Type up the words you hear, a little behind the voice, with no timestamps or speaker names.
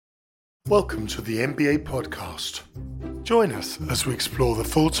Welcome to the MBA podcast. Join us as we explore the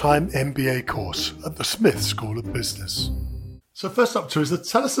full-time MBA course at the Smith School of Business. So first up, Teresa,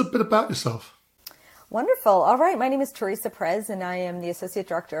 tell us a bit about yourself. Wonderful. All right. My name is Teresa Pires, and I am the Associate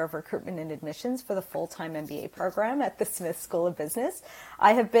Director of Recruitment Admissions for the Full-time MBA Program at the Smith School of Business.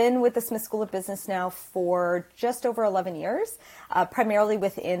 I have been with the Smith School of Business now for just over 11 years, primarily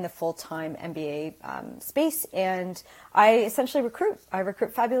within the full-time MBA space, and I essentially recruit. I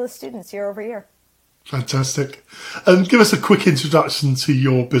recruit fabulous students year over year. Fantastic. And give us a quick introduction to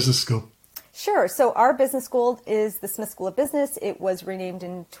your business school. Sure. So our business school is the Smith School of Business. It was renamed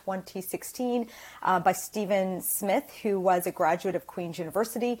in 2016 by Stephen Smith, who was a graduate of Queen's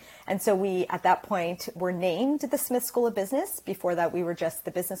University. And so we, at that point, were named the Smith School of Business. Before that, we were just the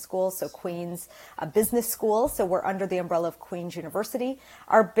business school, so Queen's Business School. So we're under the umbrella of Queen's University.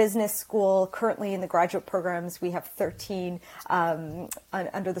 Our business school, currently in the graduate programs, we have 13,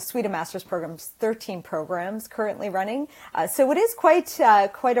 under the suite of master's programs, 13 programs currently running. So it is quite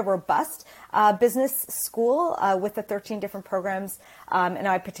a robust business school with the 13 different programs, and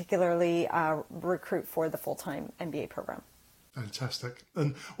I particularly recruit for the full-time MBA program. Fantastic.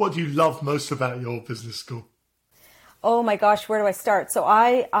 And what do you love most about your business school? Oh my gosh, where do I start? So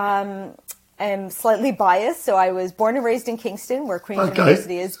I am slightly biased. So I was born and raised in Kingston, where Queen's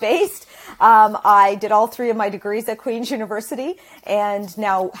University is based. I did all three of my degrees at Queen's University, and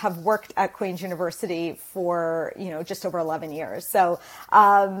now have worked at Queen's University for just over 11 years. So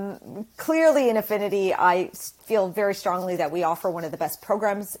clearly, in affinity, I feel very strongly that we offer one of the best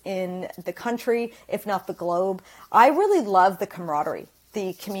programs in the country, if not the globe. I really love the camaraderie,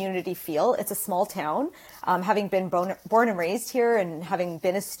 the community feel. It's a small town. Having been born and raised here and having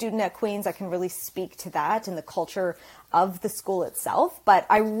been a student at Queen's, I can really speak to that and the culture of the school itself. But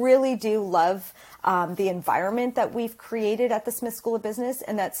I really do love the environment that we've created at the Smith School of Business,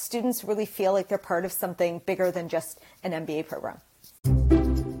 and that students really feel like they're part of something bigger than just an MBA program.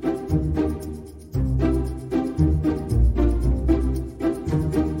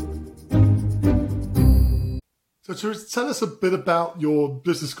 So Teresa, tell us a bit about your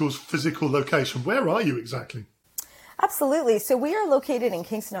business school's physical location. Where are you exactly? Absolutely. So we are located in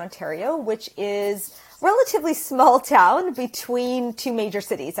Kingston, Ontario, which is relatively small town between two major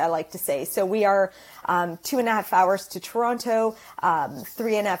cities, I like to say. So we are 2.5 hours to Toronto,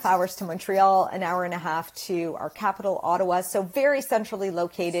 3.5 hours to Montreal, an hour and a half to our capital, Ottawa. So very centrally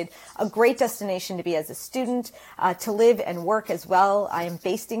located, a great destination to be as a student, to live and work as well. I am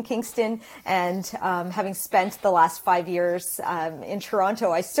based in Kingston, and having spent the last 5 years in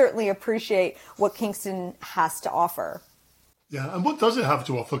Toronto, I certainly appreciate what Kingston has to offer. Yeah, and what does it have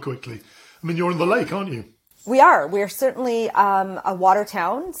to offer quickly? I mean, you're on the lake, aren't you? We are. We're certainly a water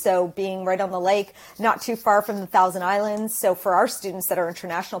town, so being right on the lake, not too far from the Thousand Islands. So for our students that are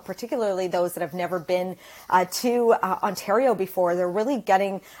international, particularly those that have never been to Ontario before, they're really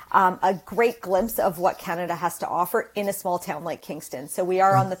getting a great glimpse of what Canada has to offer in a small town like Kingston. So we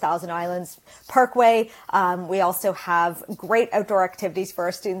are on the Thousand Islands Parkway. We also have great outdoor activities for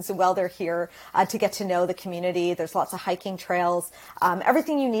our students while they're here to get to know the community. There's lots of hiking trails.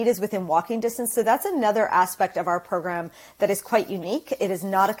 Everything you need is within walking distance. So that's another aspect of our program that is quite unique. It is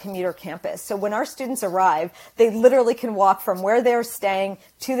not a commuter campus. So when our students arrive, they literally can walk from where they're staying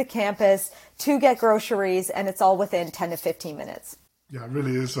to the campus to get groceries, and it's all within 10 to 15 minutes. Yeah, it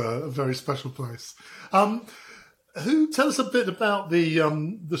really is a very special place. Tell us a bit about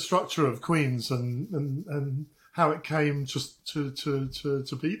the structure of Queen's and how it came just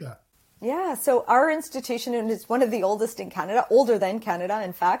to be there. Yeah, so our institution is one of the oldest in Canada, older than Canada,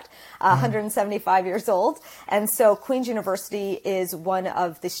 in fact, 175 years old. And so Queen's University is one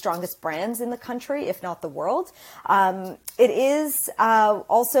of the strongest brands in the country, if not the world. It is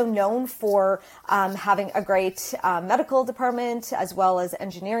also known for having a great medical department as well as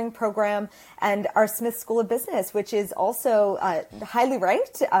engineering program, and our Smith School of Business, which is also highly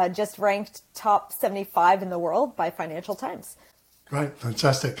ranked, just ranked top 75 in the world by Financial Times. Right,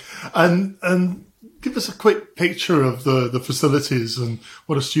 fantastic. And give us a quick picture of the facilities and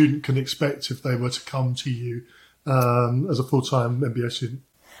what a student can expect if they were to come to you as a full-time MBA student.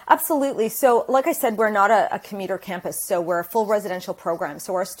 Absolutely. So like I said, we're not a commuter campus, so we're a full residential program.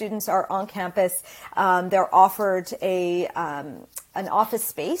 So our students are on campus. They're offered a an office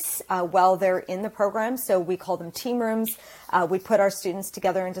space while they're in the program. So we call them team rooms. We put our students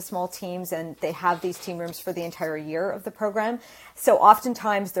together into small teams, and they have these team rooms for the entire year of the program. So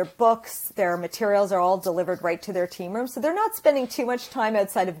oftentimes their books, their materials are all delivered right to their team room. So they're not spending too much time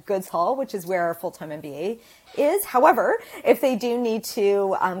outside of Goods Hall, which is where our full-time MBA is. However, if they do need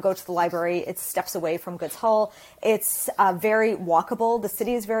to go to the library, it's steps away from Goods Hall. It's very walkable. The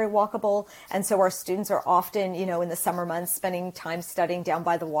city is very walkable. And so our students are often, in the summer months, spending time studying down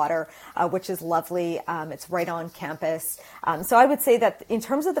by the water, which is lovely. It's right on campus. So I would say that in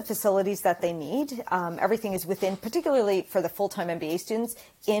terms of the facilities that they need, everything is within, particularly for the full-time MBA students,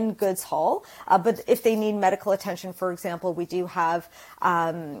 in Goods Hall. But if they need medical attention, for example, we do have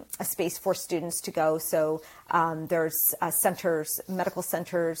a space for students to go. So there's centers, medical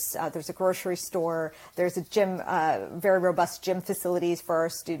centers, there's a grocery store, there's a gym, very robust gym facilities for our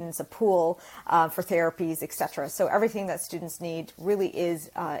students, a pool for therapies, etc. So everything that students need really is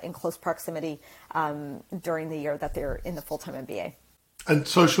in close proximity during the year that they're in the full-time MBA. And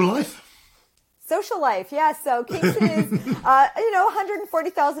social life? Social life, yeah. So Kingston is,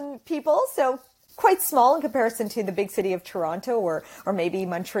 140,000 people, so quite small in comparison to the big city of Toronto or maybe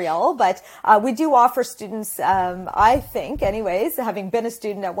Montreal. But we do offer students, I think anyways, having been a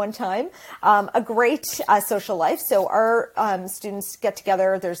student at one time, a great social life. So our students get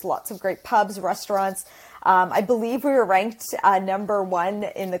together. There's lots of great pubs, restaurants. I believe we were ranked number one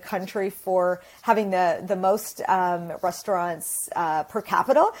in the country for having the most restaurants per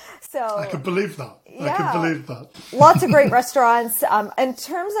capita. So I can believe that. Yeah, I can believe that. Lots of great restaurants. In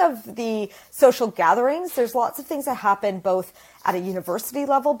terms of the social gatherings, there's lots of things that happen both at a university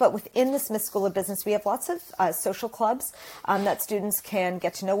level, but within the Smith School of Business, we have lots of social clubs that students can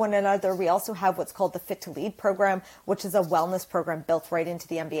get to know one another. We also have what's called the Fit to Lead program, which is a wellness program built right into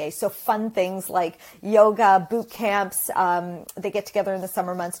the MBA. So fun things like yoga, boot camps. They get together in the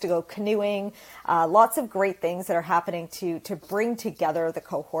summer months to go canoeing. Lots of great things that are happening to bring together the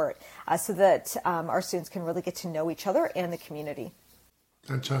cohort so that our students can really get to know each other and the community.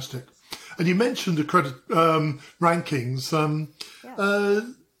 Fantastic. And you mentioned the credit rankings.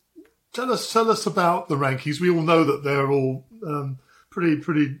 Tell us about the rankings. We all know that they're all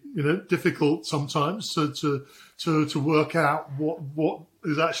pretty difficult sometimes to work out what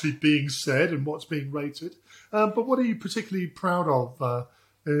is actually being said and what's being rated. But what are you particularly proud of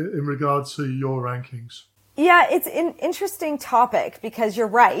in regard to your rankings? Yeah, it's an interesting topic because you're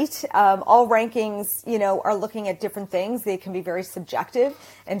right. All rankings, are looking at different things. They can be very subjective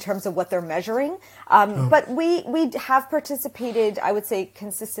in terms of what they're measuring. But we have participated, I would say,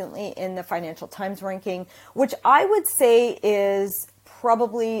 consistently in the Financial Times ranking, which I would say is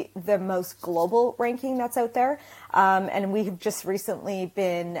probably the most global ranking that's out there. And we have just recently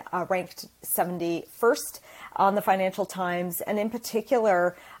been ranked 71st on the Financial Times. And in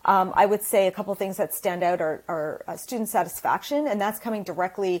particular, I would say a couple of things that stand out are student satisfaction, and that's coming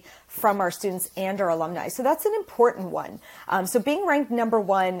directly from our students and our alumni. So that's an important one. So being ranked number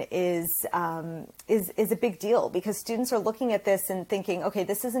one is a big deal because students are looking at this and thinking, okay,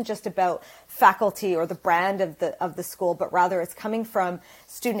 this isn't just about faculty or the brand of the school, but rather it's coming from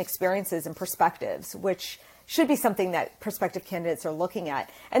student experiences and perspectives, which should be something that prospective candidates are looking at.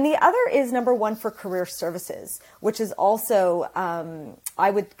 And the other is number one for career services, which is also, I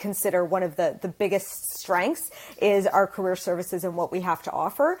would consider one of the biggest strengths is our career services and what we have to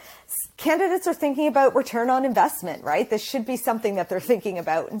offer. Candidates are thinking about return on investment, right? This should be something that they're thinking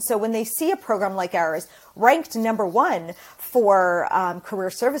about. And so when they see a program like ours ranked number one for career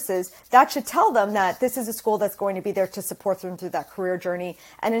services, that should tell them that this is a school that's going to be there to support them through that career journey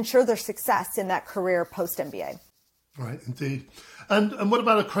and ensure their success in that career post-MBA. Right, indeed. And what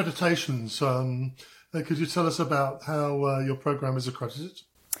about accreditations? Could you tell us about how your program is accredited?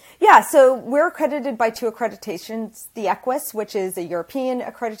 Yeah, so we're accredited by two accreditations, the EQUIS, which is a European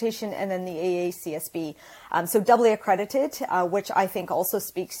accreditation, and then the AACSB. So doubly accredited, which I think also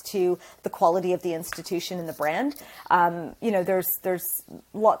speaks to the quality of the institution and the brand. There's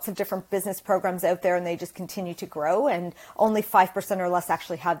lots of different business programs out there and they just continue to grow, and only 5% or less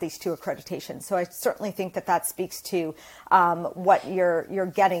actually have these two accreditations. So I certainly think that speaks to what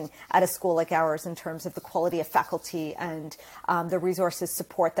you're getting at a school like ours in terms of the quality of faculty and the resources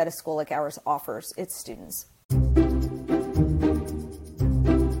support that a school like ours offers its students.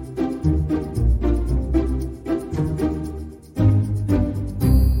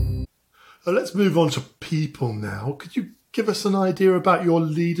 Let's move on to people now. Could you give us an idea about your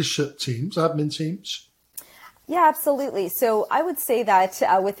leadership teams, admin teams? Yeah, absolutely. So I would say that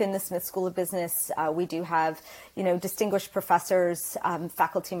within the Smith School of Business, we do have, distinguished professors,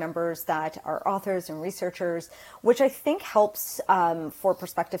 faculty members that are authors and researchers, which I think helps for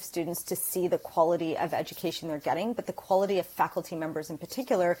prospective students to see the quality of education they're getting, but the quality of faculty members in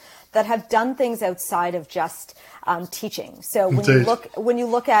particular that have done things outside of just teaching. So when you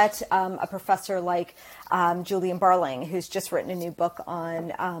look at a professor like Julian Barling, who's just written a new book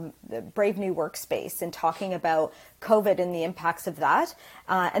on the Brave New Workspace and talking about COVID and the impacts of that,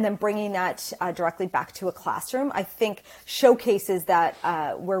 and then bringing that directly back to a classroom, I think showcases that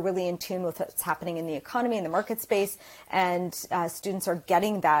we're really in tune with what's happening in the economy and the market space, and students are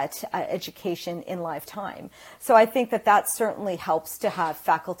getting that education in live time. So I think that certainly helps to have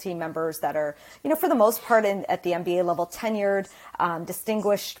faculty members that are, for the most part at the MBA level, tenured,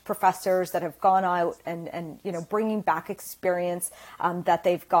 distinguished professors that have gone out and bringing back experience that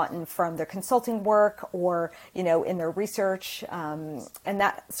they've gotten from their consulting work or, in their research. And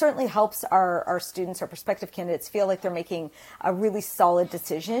that certainly helps our students, our prospective candidates, feel like they're making a really solid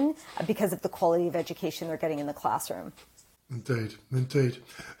decision because of the quality of education they're getting in the classroom. Indeed.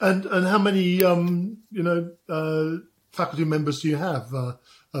 And how many, faculty members do you have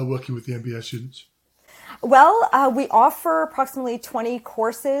working with the MBA students? Well, we offer approximately 20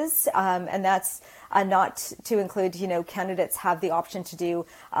 courses, and that's not to include, candidates have the option to do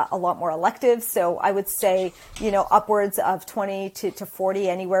a lot more electives. So I would say, upwards of 20 to 40,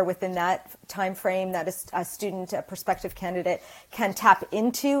 anywhere within that time frame that a student, a prospective candidate can tap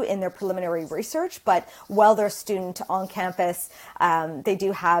into in their preliminary research. But while they're a student on campus, they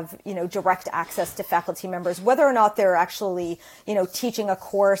do have, direct access to faculty members, whether or not they're actually, teaching a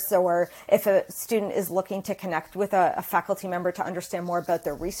course, or if a student is looking to connect with a faculty member to understand more about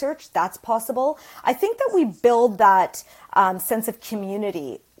their research, that's possible. I think that we build that sense of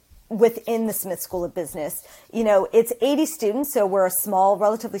community within the Smith School of Business. It's 80 students, so we're a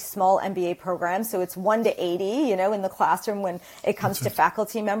relatively small MBA program. So it's 1 to 80, in the classroom when it comes to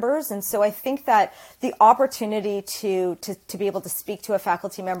faculty members. And so I think that the opportunity to be able to speak to a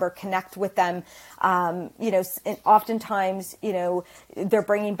faculty member, connect with them, oftentimes, they're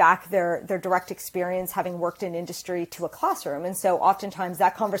bringing back their direct experience having worked in industry to a classroom. And so oftentimes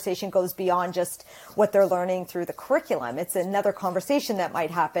that conversation goes beyond just what they're learning through the curriculum. It's another conversation that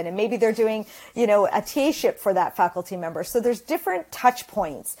might happen. And maybe they're doing, a TA-ship for that faculty member. So there's different touch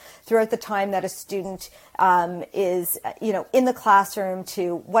points throughout the time that a student is, in the classroom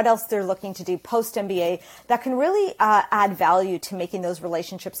to what else they're looking to do post-MBA that can really add value to making those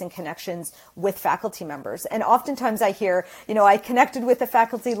relationships and connections with faculty members. And oftentimes I hear, I connected with the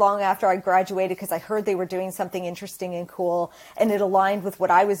faculty long after I graduated because I heard they were doing something interesting and cool, and it aligned with what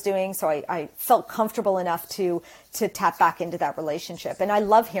I was doing. So I felt comfortable enough to tap back into that relationship. And I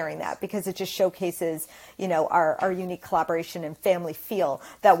love hearing that because it just showcases, our unique collaboration and family feel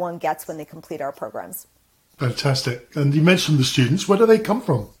that one gets when they complete our programs. Fantastic. And you mentioned the students. Where do they come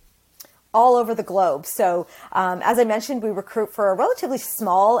from? All over the globe. So as I mentioned, we recruit for a relatively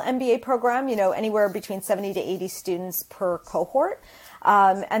small MBA program, anywhere between 70 to 80 students per cohort.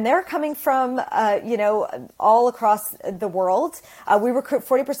 And they're coming from, all across the world. We recruit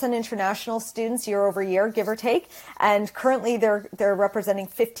 40% international students year over year, give or take. And currently they're representing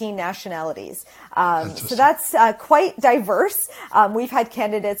 15 nationalities. So that's quite diverse. We've had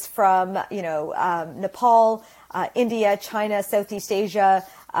candidates from, Nepal, India, China, Southeast Asia,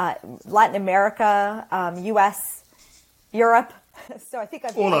 Latin America, US, Europe. So I think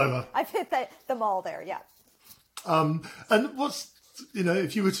I've hit them all there. Yeah. And what's,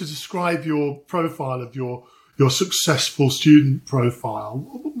 if you were to describe your profile of your successful student profile,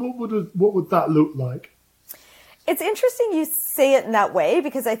 what would that look like? It's interesting you say it in that way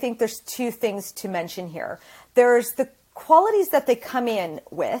because I think there's two things to mention here. There's the qualities that they come in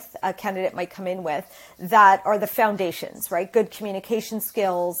with, a candidate might come in with, that are the foundations, right? Good communication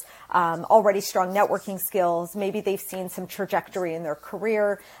skills, already strong networking skills. Maybe they've seen some trajectory in their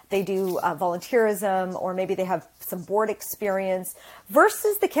career. They do volunteerism, or maybe they have some board experience,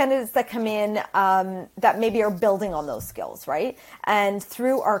 versus the candidates that come in that maybe are building on those skills, right? And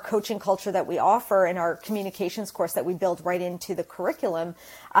through our coaching culture that we offer and our communications course that we build right into the curriculum,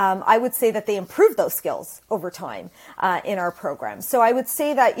 I would say that they improve those skills over time in our program. So I would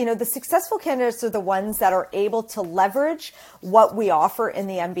say that, the successful candidates are the ones that are able to leverage what we offer in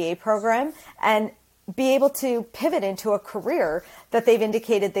the MBA program and be able to pivot into a career that they've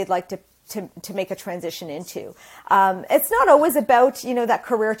indicated they'd like to make a transition into. It's not always about, that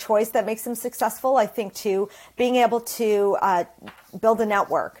career choice that makes them successful. I think too, being able to build a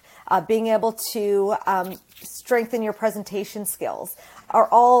network, being able to strengthen your presentation skills are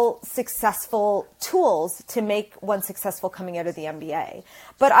all successful tools to make one successful coming out of the MBA.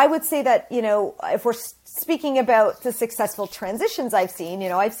 But I would say that, if we're speaking about the successful transitions I've seen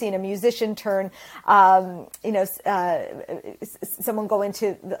a musician turn, someone go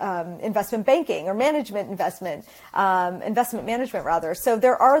into investment banking or investment management rather. So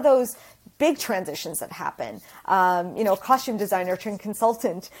there are those big transitions that happen, costume designer turn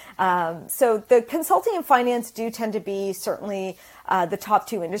consultant. So the consulting and finance do tend to be certainly the top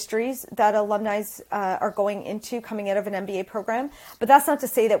two industries that alumni are going into coming out of an MBA program. But that's not to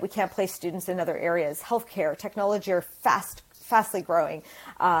say that we can't place students in other areas. Healthcare, technology are fastly growing.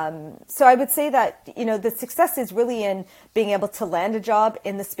 So I would say that, the success is really in being able to land a job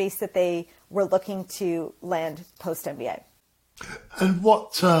in the space that they were looking to land post-MBA. And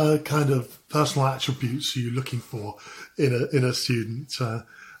what kind of personal attributes are you looking for in a student?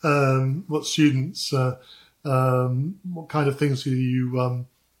 What kind of things are you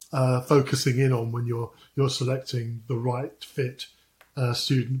focusing in on when you're selecting the right fit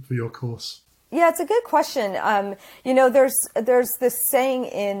student for your course? Yeah, it's a good question. There's this saying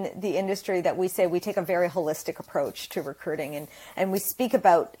in the industry that we say we take a very holistic approach to recruiting, and we speak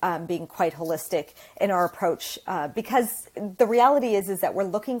about being quite holistic in our approach because the reality is that we're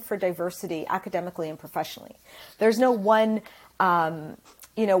looking for diversity academically and professionally. There's no one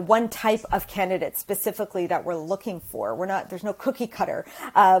type of candidate specifically that we're looking for. There's no cookie cutter.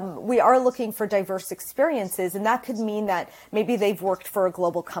 We are looking for diverse experiences, and that could mean that maybe they've worked for a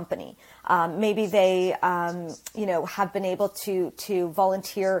global company. Maybe they, have been able to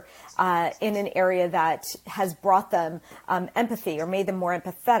volunteer in an area that has brought them empathy or made them more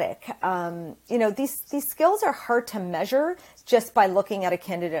empathetic. These skills are hard to measure just by looking at a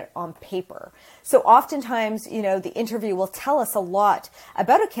candidate on paper. So oftentimes, the interview will tell us a lot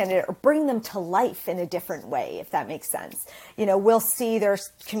about a candidate or bring them to life in a different way, if that makes sense. We'll see their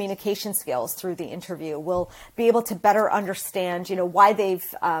communication skills through the interview. We'll be able to better understand, why they've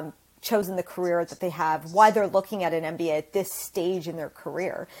chosen the career that they have, why they're looking at an MBA at this stage in their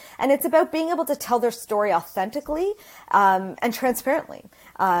career. And it's about being able to tell their story authentically and transparently.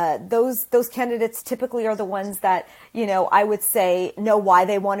 Those candidates typically are the ones that, I would say know why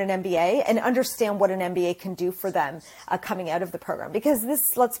they want an MBA and understand what an MBA can do for them coming out of the program. Because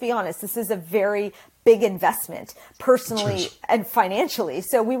let's be honest, this is a very big investment personally and financially.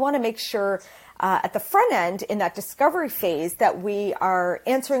 So we want to make sure at the front end in that discovery phase that we are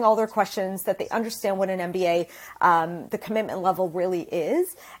answering all their questions, that they understand what an MBA, the commitment level really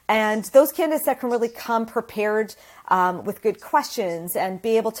is. And those candidates that can really come prepared with good questions and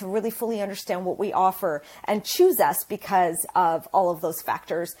be able to really fully understand what we offer and choose us because of all of those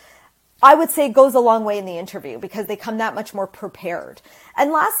factors, I would say goes a long way in the interview because they come that much more prepared.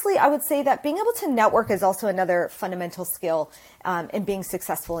 And lastly, I would say that being able to network is also another fundamental skill in being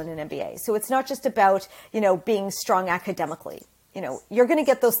successful in an MBA. So it's not just about, being strong academically. You're going to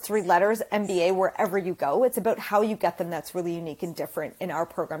get those three letters, MBA, wherever you go. It's about how you get them that's really unique and different in our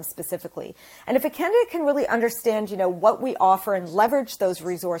program specifically. And if a candidate can really understand, what we offer and leverage those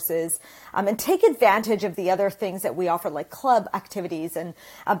resources and take advantage of the other things that we offer, like club activities and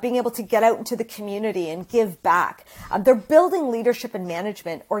being able to get out into the community and give back, they're building leadership and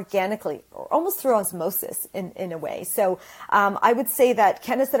management organically, or almost through osmosis in a way. So I would say that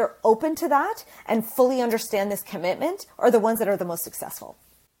candidates that are open to that and fully understand this commitment are the ones that are the most successful.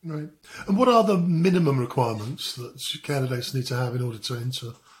 Right. And what are the minimum requirements that candidates need to have in order to enter?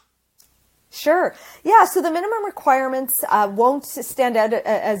 Sure. Yeah. So the minimum requirements won't stand out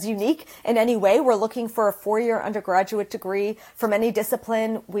as unique in any way. We're looking for a 4-year undergraduate degree from any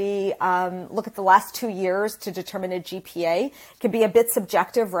discipline. We look at the last 2 years to determine a GPA. It can be a bit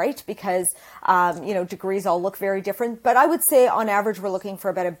subjective, right? Because, degrees all look very different. But I would say on average, we're looking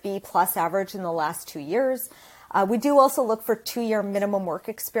for about a B+ average in the last 2 years. We do also look for 2-year minimum work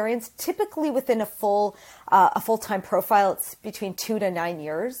experience, typically within a full-time profile. It's between 2 to 9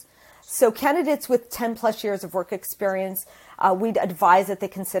 years. So candidates with 10+ years of work experience, we'd advise that they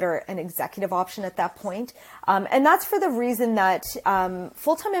consider an executive option at that point. And that's for the reason that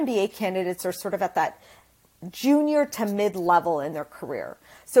full-time MBA candidates are sort of at that junior to mid-level in their career.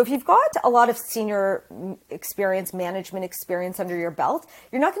 So if you've got a lot of senior experience, management experience under your belt,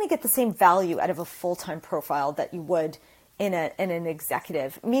 you're not going to get the same value out of a full-time profile that you would in an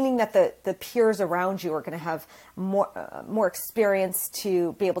executive, meaning that the peers around you are going to have more experience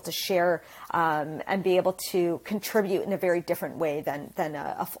to be able to share and be able to contribute in a very different way than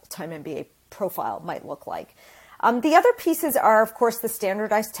a full-time MBA profile might look like. The other pieces are, of course, the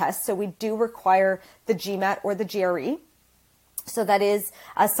standardized tests. So we do require the GMAT or the GRE. So that is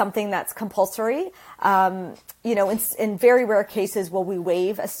something that's compulsory. In very rare cases, will we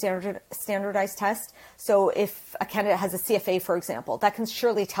waive a standardized test? So if a candidate has a CFA, for example, that can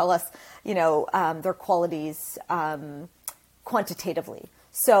surely tell us, their qualities quantitatively.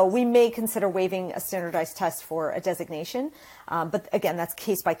 So we may consider waiving a standardized test for a designation. But again, that's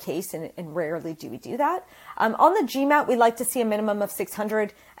case by case, and rarely do we do that. On the GMAT, we like to see a minimum of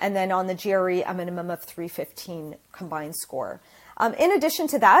 600, and then on the GRE, a minimum of 315 combined score. In addition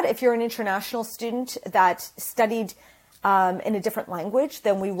to that, if you're an international student that studied in a different language,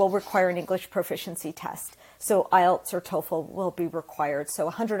 then we will require an English proficiency test. So IELTS or TOEFL will be required. So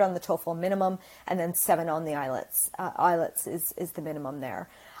 100 on the TOEFL minimum, and then 7 on the IELTS. IELTS is the minimum there.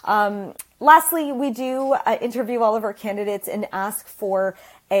 Lastly, we do interview all of our candidates and ask for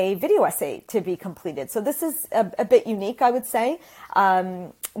a video essay to be completed. So this is a bit unique, I would say.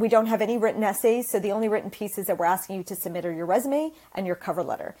 We don't have any written essays, so the only written pieces that we're asking you to submit are your resume and your cover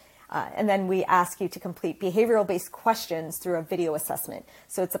letter. And then we ask you to complete behavioral-based questions through a video assessment.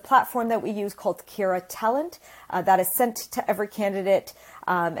 So it's a platform that we use called Kira Talent that is sent to every candidate,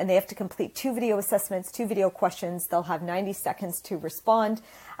 and they have to complete 2 video assessments, 2 video questions. They'll have 90 seconds to respond.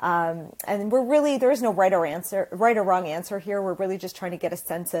 And there is no right or wrong answer here. We're really just trying to get a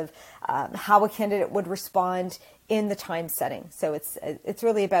sense of how a candidate would respond in the time setting. So it's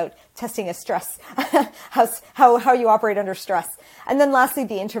really about testing a stress, how you operate under stress. And then lastly,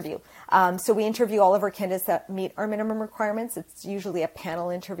 the interview. So we interview all of our candidates that meet our minimum requirements. It's usually a panel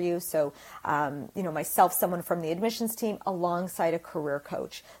interview. So, myself, someone from the admissions team, alongside a career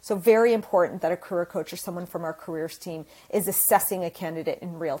coach. So very important that a career coach or someone from our careers team is assessing a candidate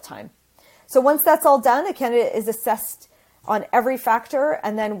in real time. So once that's all done, a candidate is assessed on every factor,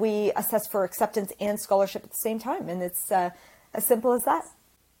 and then we assess for acceptance and scholarship at the same time. And it's as simple as that.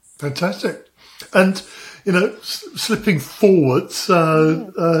 Fantastic. And, slipping forwards,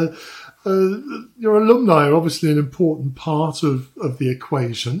 your alumni are obviously an important part of the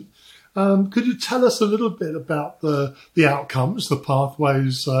equation. Could you tell us a little bit about the outcomes, the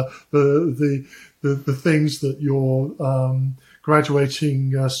pathways, the things that your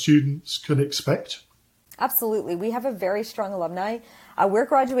graduating students can expect? Absolutely. We have a very strong alumni. We're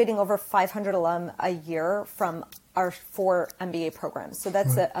graduating over 500 alum a year from our 4 MBA programs. So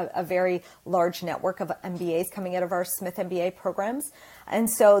that's a very large network of MBAs coming out of our Smith MBA programs. And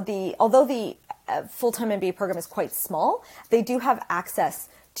so although the full-time MBA program is quite small, they do have access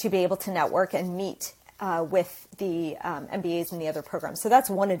to be able to network and meet with the MBAs and the other programs. So that's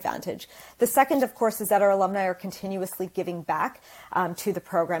one advantage. The second, of course, is that our alumni are continuously giving back to the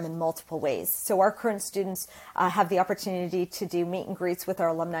program in multiple ways. So our current students have the opportunity to do meet and greets with our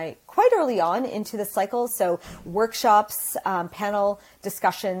alumni quite early on into the cycle. So workshops, panel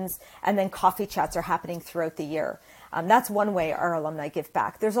discussions, and then coffee chats are happening throughout the year. That's one way our alumni give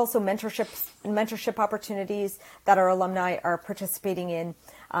back. There's also mentorship opportunities that our alumni are participating in.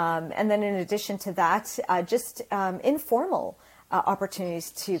 And then in addition to that, just informal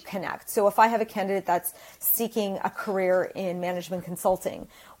opportunities to connect. So if I have a candidate that's seeking a career in management consulting,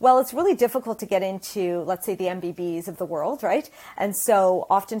 well, it's really difficult to get into, let's say, the MBBs of the world, right? And so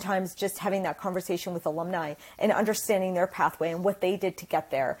oftentimes just having that conversation with alumni and understanding their pathway and what they did to get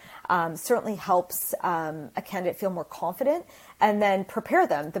there certainly helps a candidate feel more confident and then prepare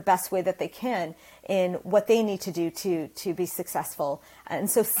them the best way that they can in what they need to do to be successful. And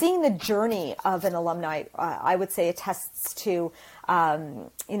so seeing the journey of an alumni, I would say attests to,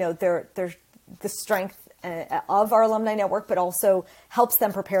 the strength of our alumni network, but also helps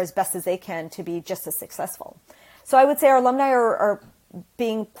them prepare as best as they can to be just as successful. So I would say our alumni are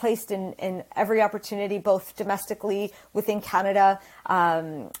being placed in every opportunity, both domestically within Canada,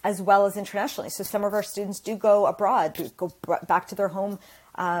 as well as internationally. So some of our students do go abroad, go back to their home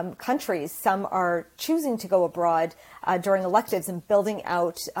countries. Some are choosing to go abroad during electives and building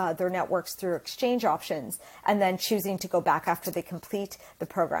out their networks through exchange options, and then choosing to go back after they complete the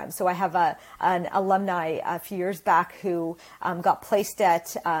program. So I have an alumni a few years back who got placed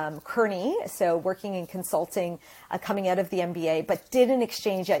at Kearney, so working in consulting, coming out of the MBA, but did an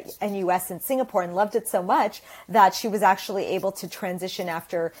exchange at NUS in Singapore and loved it so much that she was actually able to transition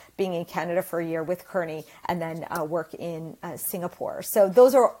after being in Canada for a year with Kearney and then work in Singapore. So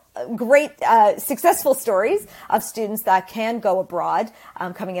those are great successful stories of students that can go abroad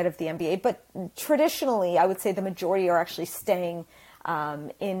coming out of the MBA. But traditionally, I would say the majority are actually staying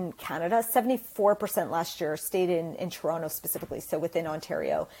in Canada. 74% last year stayed in Toronto specifically, so within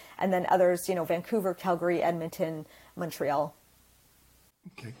Ontario. And then others, Vancouver, Calgary, Edmonton, Montreal.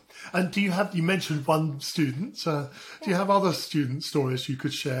 Okay. And you mentioned one student. Do you have other student stories you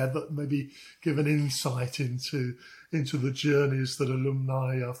could share that maybe give an insight into into the journeys that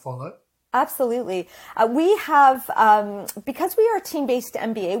alumni follow? Absolutely. We have, because we are a team-based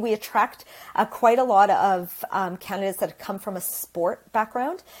MBA, we attract quite a lot of candidates that come from a sport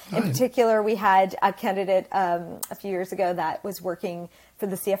background. In particular, we had a candidate a few years ago that was working for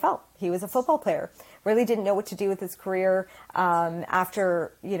the CFL. He was a football player, really didn't know what to do with his career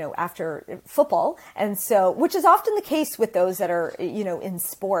after football. And so, which is often the case with those that are, in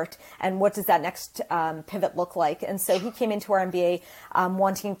sport, and what does that next pivot look like? And so he came into our MBA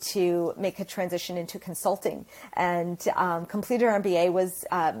wanting to make a transition into consulting, and completed our MBA, was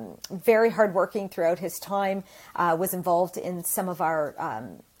very hardworking throughout his time, was involved in some of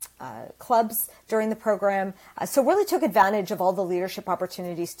our clubs during the program. So really took advantage of all the leadership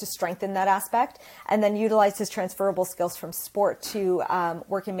opportunities to strengthen that aspect, and then utilized his transferable skills from sport to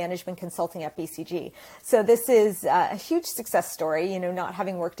work in management consulting at BCG. So this is a huge success story, not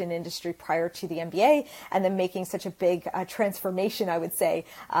having worked in industry prior to the MBA, and then making such a big transformation, I would say,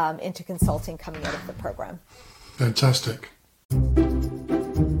 into consulting coming out of the program. Fantastic.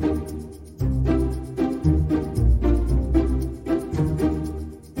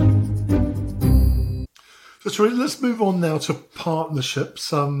 So Teresa, let's move on now to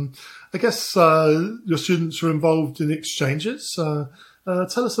partnerships. I guess your students are involved in exchanges. Tell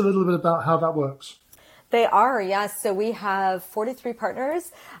us a little bit about how that works. They are, yes. So we have 43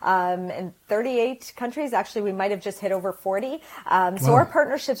 partners in 38 countries. Actually, we might have just hit over 40. So our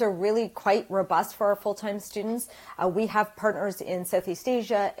partnerships are really quite robust for our full-time students. We have partners in Southeast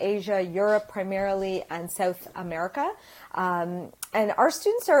Asia, Europe primarily, and South America. And our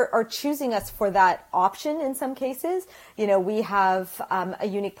students are choosing us for that option in some cases. We have a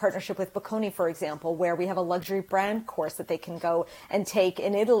unique partnership with Bocconi, for example, where we have a luxury brand course that they can go and take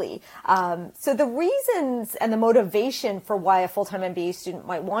in Italy. So the reasons and the motivation for why a full-time MBA student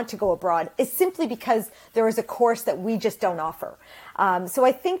might want to go abroad is simply because there is a course that we just don't offer. So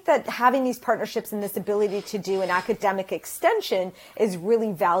I think that having these partnerships and this ability to do an academic extension is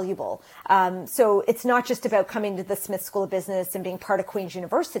really valuable. So it's not just about coming to the Smith School of Business and being part of Queen's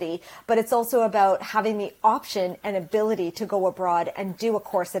University, but it's also about having the option and ability to go abroad and do a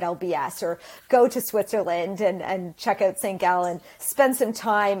course at LBS, or go to Switzerland and check out St. Gallen, spend some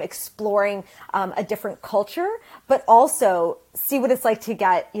time exploring a different culture, but also see what it's like to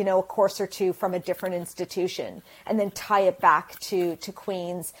get, a course or two from a different institution, and then tie it back to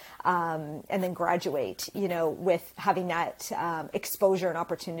Queen's, and then graduate, with having that exposure and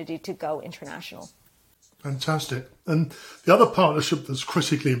opportunity to go international. Fantastic. And the other partnership that's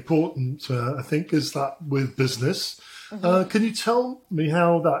critically important, I think, is that with business. Mm-hmm. Can you tell me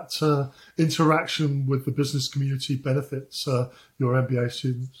how that interaction with the business community benefits your MBA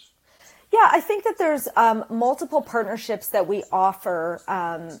students? Yeah, I think that there's multiple partnerships that we offer,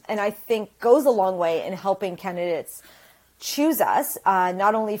 and I think goes a long way in helping candidates choose us,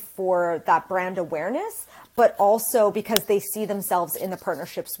 not only for that brand awareness, but also because they see themselves in the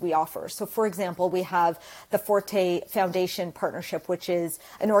partnerships we offer. So for example, we have the Forte Foundation partnership, which is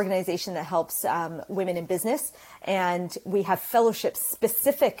an organization that helps women in business. And we have fellowships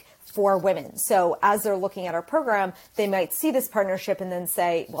specific for women. So as they're looking at our program, they might see this partnership and then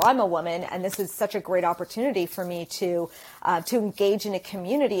say, well, I'm a woman, and this is such a great opportunity for me to engage in a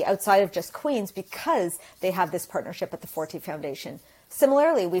community outside of just Queen's, because they have this partnership at the Forte Foundation.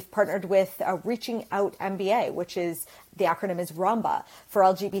 Similarly, we've partnered with Reaching Out MBA, which is, the acronym is RAMBA, for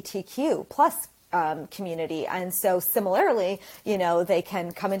LGBTQ plus community. And so similarly, they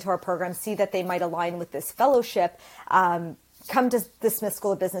can come into our program, see that they might align with this fellowship, come to the Smith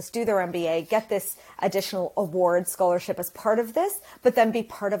School of Business, do their MBA, get this additional award scholarship as part of this, but then be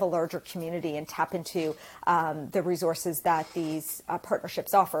part of a larger community and tap into the resources that these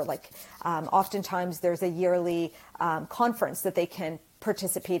partnerships offer. Like oftentimes there's a yearly conference that they can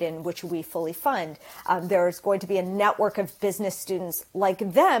participate in, which we fully fund. There's going to be a network of business students like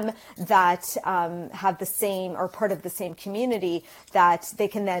them that have the same, or part of the same community, that they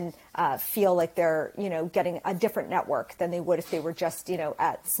can then feel like they're, getting a different network than they would if they were just,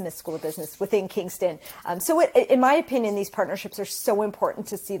 at Smith School of Business within Kingston. So in my opinion, these partnerships are so important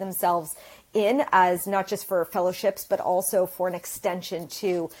to see themselves in, as not just for fellowships, but also for an extension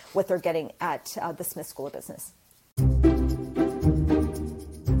to what they're getting at the Smith School of Business.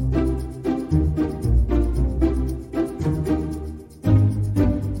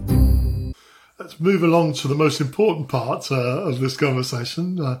 Let's move along to the most important part of this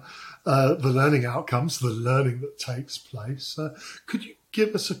conversation, the learning outcomes, the learning that takes place. Could you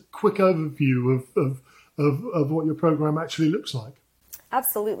give us a quick overview of what your program actually looks like?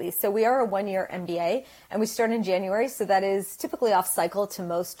 Absolutely. So we are a one-year MBA, and we start in January. So that is typically off cycle to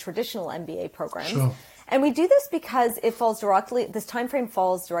most traditional MBA programs. Sure. And we do this because this time frame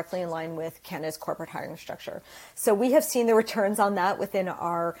falls directly in line with Canada's corporate hiring structure. So we have seen the returns on that within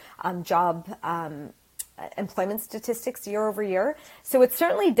our job employment statistics year over year. So it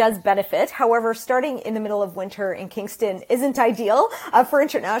certainly does benefit. However, starting in the middle of winter in Kingston isn't ideal for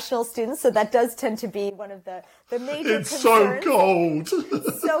international students. So that does tend to be one of the major It's concerns. so cold.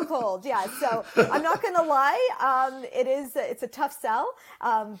 So cold. Yeah. So I'm not going to lie. It's a tough sell.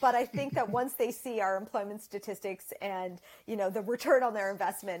 But I think that once they see our employment statistics and, the return on their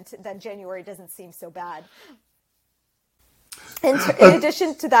investment, then January doesn't seem so bad. And in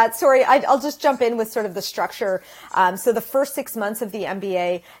addition to that, I'll just jump in with sort of the structure. So the first 6 months of the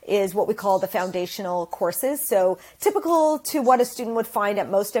MBA is what we call the foundational courses. So typical to what a student would find at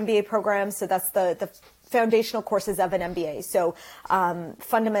most MBA programs. So that's the foundational courses of an MBA. So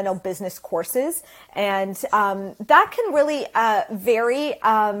fundamental business courses. And that can really vary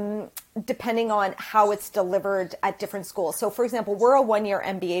depending on how it's delivered at different schools. So for example, we're a 1-year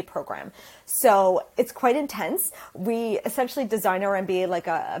MBA program. So it's quite intense. We essentially design our MBA like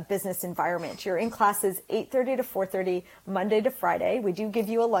a business environment. You're in classes 8:30 to 4:30, Monday to Friday. We do give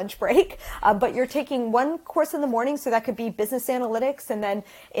you a lunch break, but you're taking one course in the morning. So that could be business analytics. And then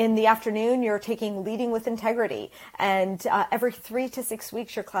in the afternoon, you're taking leading with integrity. And every 3 to 6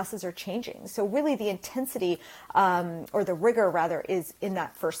 weeks, your classes are changing. So really the intensity or the rigor rather is in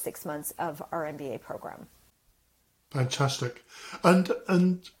that first 6 months of our MBA program. Fantastic.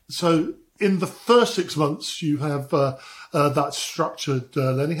 And so in the first 6 months, you have that structured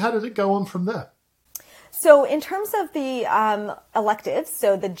learning. How did it go on from there? So in terms of the electives,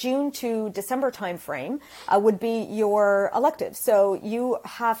 so the June to December timeframe would be your electives. So you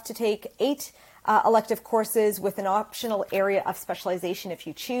have to take 8 elective courses with an optional area of specialization if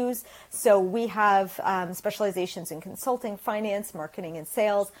you choose. So we have specializations in consulting, finance, marketing and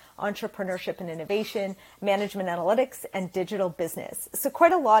sales, entrepreneurship and innovation, management analytics, and digital business. So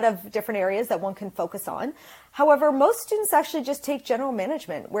quite a lot of different areas that one can focus on. However, most students actually just take general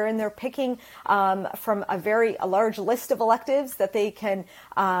management, wherein they're picking from a large list of electives that they can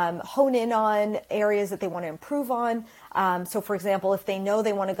hone in on areas that they want to improve on. So for example, if they know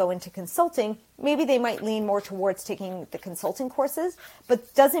they want to go into consulting, maybe they might lean more towards taking the consulting courses,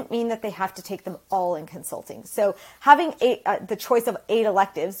 but doesn't mean that they have to take them all in consulting. So having the choice of 8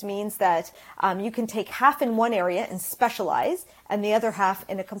 electives means that you can take half in one area and specialize, and the other half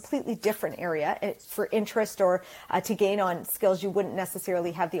in a completely different area for interest or to gain on skills you wouldn't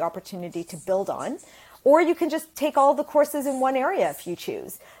necessarily have the opportunity to build on. Or you can just take all the courses in one area if you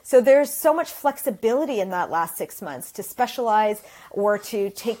choose. So there's so much flexibility in that last 6 months to specialize or to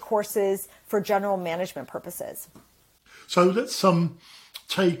take courses for general management purposes. So let's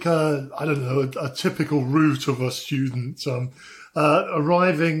take a typical route of a student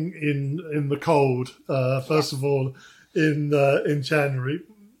arriving in the cold. First of all, in January.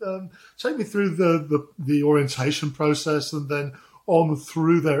 Take me through the orientation process and then on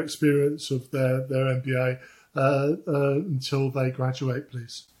through their experience of their MBA until they graduate,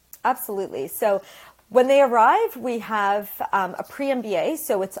 please. Absolutely. So when they arrive, we have a pre-MBA,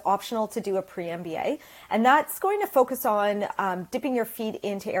 so it's optional to do a pre-MBA, and that's going to focus on dipping your feet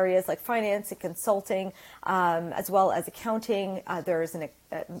into areas like finance and consulting, as well as accounting. There's an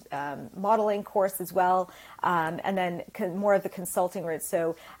modeling course as well, and then more of the consulting route.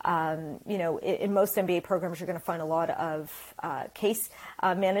 So, in most MBA programs, you're going to find a lot of case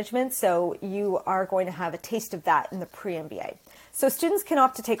management, so you are going to have a taste of that in the pre-MBA. So students can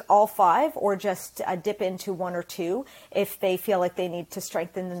opt to take all 5 or just dip into 1 or 2 if they feel like they need to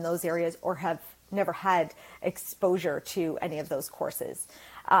strengthen in those areas or have never had exposure to any of those courses.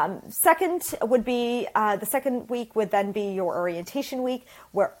 Second would be, the second week would then be your orientation week,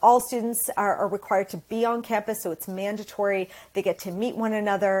 where all students are required to be on campus, so it's mandatory. They get to meet one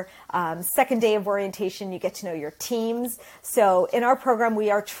another. Second day of orientation, you get to know your teams. So in our program,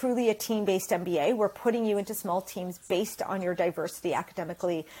 we are truly a team-based MBA. We're putting you into small teams based on your diversity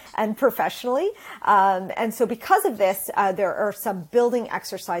academically and professionally. And so because of this, there are some building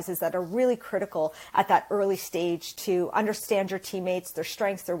exercises that are really critical at that early stage to understand your teammates, their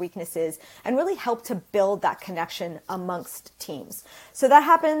strengths, their weaknesses, and really help to build that connection amongst teams. So that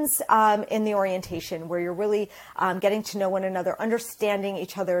happens in the orientation, where you're really getting to know one another, understanding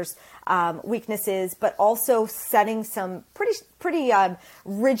each other's weaknesses, but also setting some pretty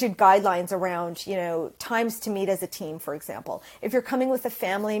rigid guidelines around, times to meet as a team, for example. If you're coming with a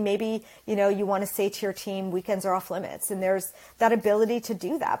family, maybe, you want to say to your team, weekends are off limits, and there's that ability to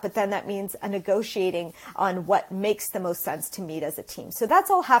do that. But then that means a negotiating on what makes the most sense to meet as a team. So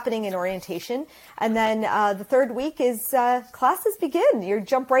that's all happening in orientation. And then the third week is classes begin. You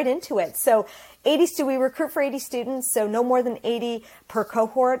jump right into it. So We recruit for 80 students, so no more than 80 per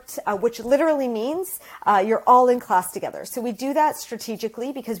cohort, which literally means you're all in class together. So we do that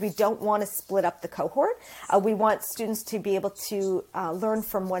strategically because we don't want to split up the cohort. We want students to be able to learn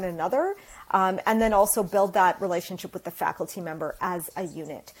from one another. And then also build that relationship with the faculty member as a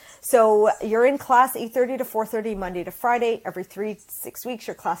unit. So you're in class 8:30 to 4:30, Monday to Friday. Every 6 weeks,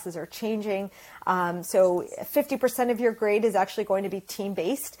 your classes are changing. So 50% of your grade is actually going to be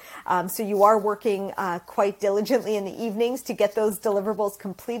team-based. So you are working quite diligently in the evenings to get those deliverables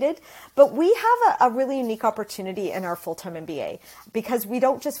completed. But we have a really unique opportunity in our full-time MBA because we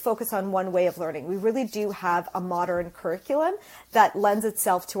don't just focus on one way of learning. We really do have a modern curriculum that lends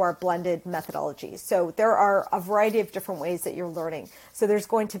itself to our blended methodology. So there are a variety of different ways that you're learning. So there's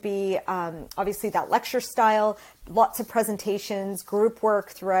going to be obviously that lecture style, lots of presentations, group work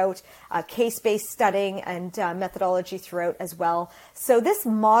throughout, case-based studying and methodology throughout as well. So this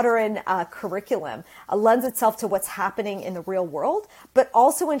modern curriculum lends itself to what's happening in the real world, but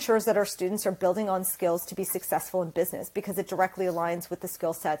also ensures that our students are building on skills to be successful in business because it directly aligns with the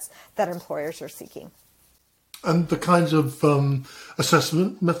skill sets that employers are seeking. And the kinds of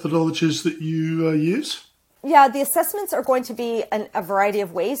assessment methodologies that you use? Yeah, the assessments are going to be a variety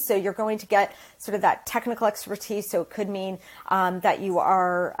of ways. So you're going to get sort of that technical expertise. So it could mean that you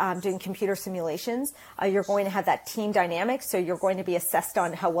are doing computer simulations. You're going to have that team dynamic. So you're going to be assessed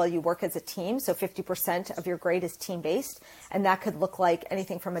on how well you work as a team. So 50% of your grade is team-based. And that could look like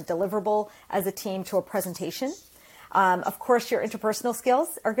anything from a deliverable as a team to a presentation. Of course, your interpersonal skills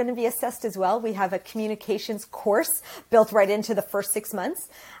are going to be assessed as well. We have a communications course built right into the first 6 months.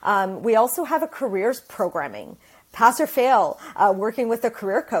 We also have a careers programming, pass or fail, working with a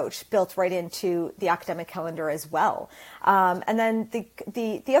career coach built right into the academic calendar as well. And then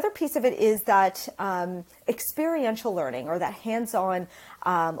the other piece of it is that experiential learning or that hands-on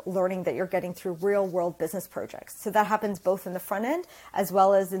learning that you're getting through real-world business projects. So that happens both in the front end as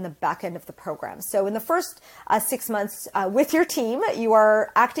well as in the back end of the program. So in the first 6 months with your team, you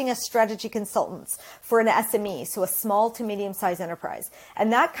are acting as strategy consultants for an SME, so a small to medium-sized enterprise.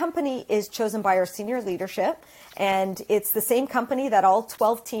 And that company is chosen by our senior leadership, and it's the same company that all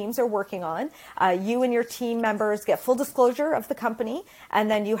 12 teams are working on. You and your team members get full disclosure of the company,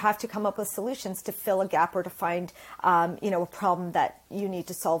 and then you have to come up with solutions to fill a gap or to find a problem that you need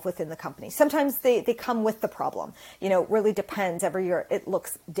to solve within the company. Sometimes they come with the problem. It really depends. Every year it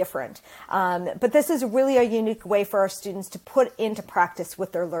looks different. But this is really a unique way for our students to put into practice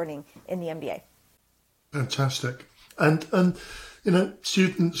what they're learning in the MBA. Fantastic. And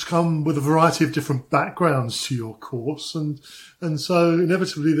students come with a variety of different backgrounds to your course, and so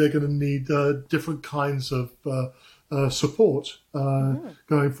inevitably they're going to need different kinds of support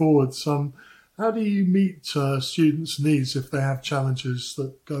going forward. How do you meet students' needs if they have challenges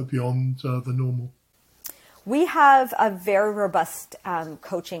that go beyond the normal? We have a very robust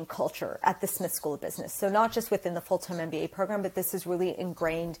coaching culture at the Smith School of Business. So not just within the full-time MBA program, but this is really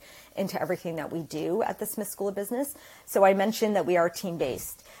ingrained into everything that we do at the Smith School of Business. So I mentioned that we are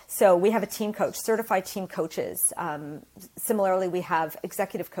team-based. So we have a team coach, certified team coaches. Similarly, we have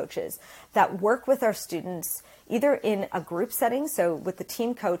executive coaches that work with our students either in a group setting. So with the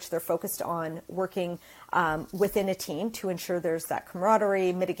team coach, they're focused on working within a team to ensure there's that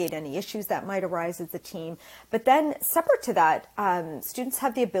camaraderie, mitigate any issues that might arise as a team. But then separate to that, students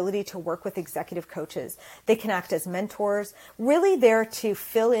have the ability to work with executive coaches. They can act as mentors, really there to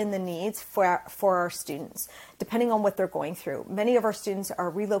fill in the needs for our students, depending on what they're going through. Many of our students are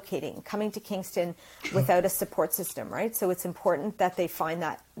relocating, coming to Kingston without a support system, right? So it's important that they find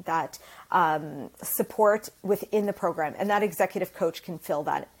that support within the program, and that executive coach can fill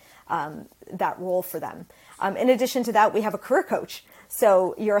that role for them. In addition to that, we have a career coach.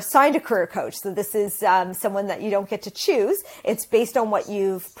 So you're assigned a career coach. So this is someone that you don't get to choose. It's based on what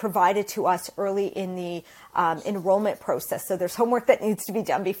you've provided to us early in the enrollment process. So there's homework that needs to be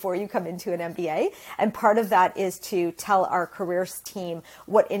done before you come into an MBA. And part of that is to tell our careers team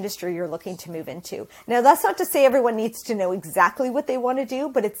what industry you're looking to move into. Now, that's not to say everyone needs to know exactly what they want to do,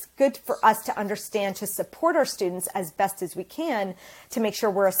 but it's good for us to understand, to support our students as best as we can to make sure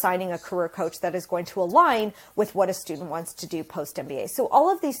we're assigning a career coach that is going to align with what a student wants to do post-MBA. So all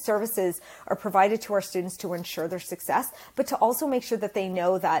of these services are provided to our students to ensure their success, but to also make sure that they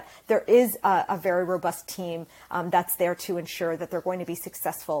know that there is a very robust team that's there to ensure that they're going to be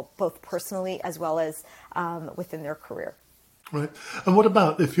successful both personally as well as within their career. Right. And what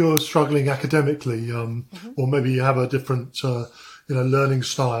about if you're struggling academically, or maybe you have a different learning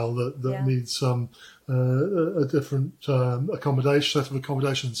style that needs a different set of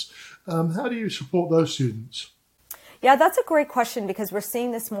accommodations? How do you support those students? Yeah, that's a great question because we're seeing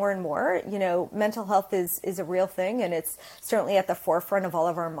this more and more. Mental health is a real thing, and it's certainly at the forefront of all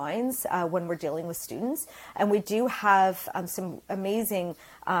of our minds when we're dealing with students. And we do have some amazing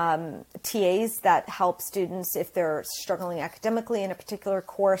TAs that help students if they're struggling academically in a particular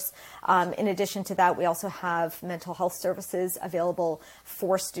course. In addition to that, we also have mental health services available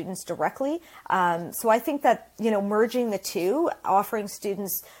for students directly. So I think that, merging the two, offering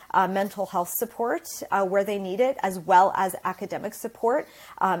students mental health support where they need it, as well as academic support,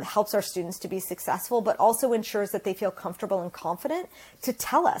 helps our students to be successful, but also ensures that they feel comfortable and confident to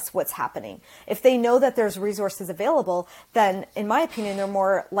tell us what's happening. If they know that there's resources available, then in my opinion, they're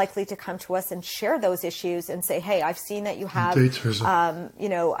more likely to come to us and share those issues and say, hey, I've seen that you have,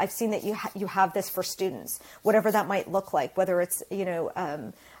 I've seen that you have this for students, whatever that might look like, whether it's,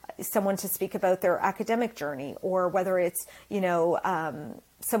 someone to speak about their academic journey, or whether it's,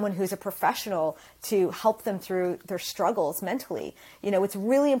 someone who's a professional to help them through their struggles mentally. It's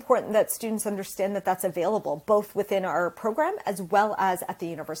really important that students understand that that's available both within our program as well as at the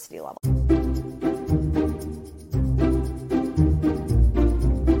university level.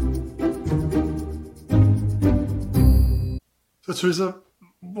 So Teresa,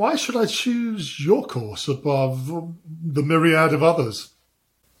 why should I choose your course above the myriad of others?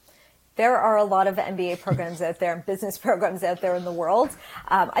 There are a lot of MBA programs out there and business programs out there in the world.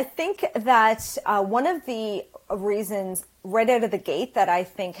 I think that one of the reasons right out of the gate that I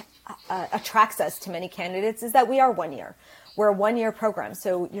think attracts us to many candidates is that we are 1 year. We're a 1 year program,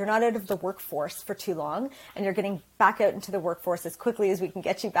 so you're not out of the workforce for too long, and you're getting back out into the workforce as quickly as we can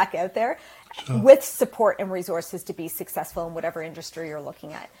get you back out there, with support and resources to be successful in whatever industry you're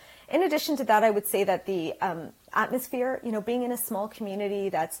looking at. In addition to that, I would say that the atmosphere, being in a small community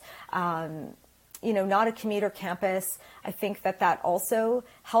that's, not a commuter campus, I think that also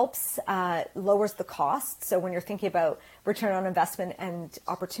helps, lowers the cost. So when you're thinking about return on investment and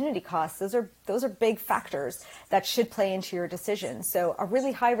opportunity costs, those are big factors that should play into your decision. So a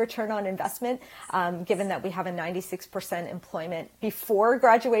really high return on investment, given that we have a 96% employment before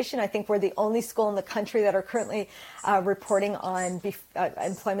graduation. I think we're the only school in the country that are currently reporting on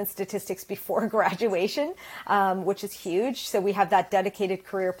employment statistics before graduation, which is huge. So we have that dedicated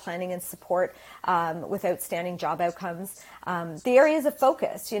career planning and support with outstanding job outcomes. The areas of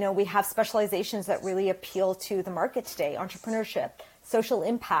focus, we have specializations that really appeal to the market today: entrepreneurship, social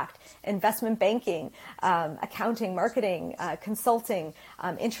impact, investment banking, accounting, marketing, consulting,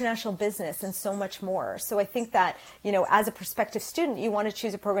 international business, and so much more. So I think that, as a prospective student, you want to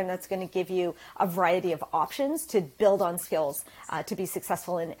choose a program that's going to give you a variety of options to build on skills to be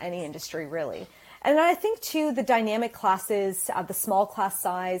successful in any industry, really. And I think, too, the dynamic classes, the small class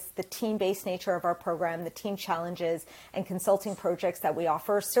size, the team-based nature of our program, the team challenges and consulting projects that we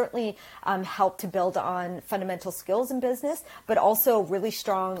offer certainly help to build on fundamental skills in business, but also really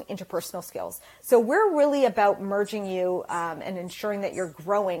strong interpersonal skills. So we're really about merging you and ensuring that you're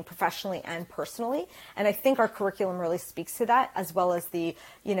growing professionally and personally. And I think our curriculum really speaks to that, as well as the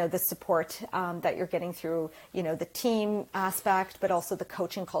support that you're getting through, the team aspect, but also the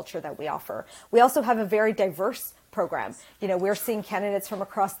coaching culture that we offer. We also have a very diverse program. We're seeing candidates from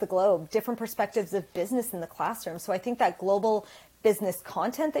across the globe, different perspectives of business in the classroom. So I think that global business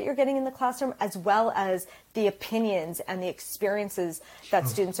content that you're getting in the classroom, as well as the opinions and the experiences that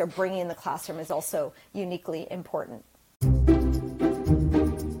students are bringing in the classroom, is also uniquely important.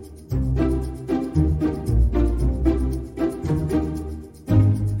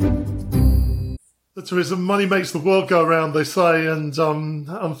 Teresa, money makes the world go around, they say, and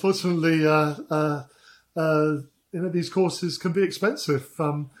unfortunately, these courses can be expensive.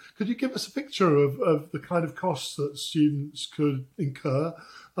 Could you give us a picture of the kind of costs that students could incur?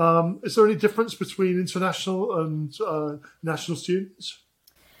 Is there any difference between international and national students?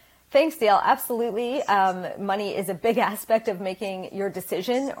 Thanks, Dale. Absolutely. Money is a big aspect of making your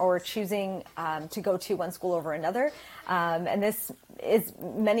decision or choosing to go to one school over another. And this is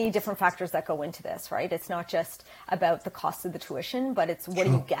many different factors that go into this, right? It's not just about the cost of the tuition, but it's what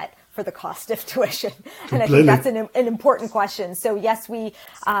do you get for the cost of tuition? And I think that's an important question. So yes, we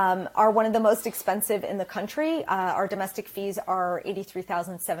are one of the most expensive in the country. Our domestic fees are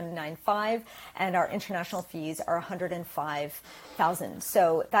 $83,795, and our international fees are $105,000.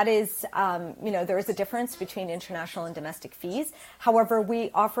 So that is, there is a difference between international and domestic fees. However,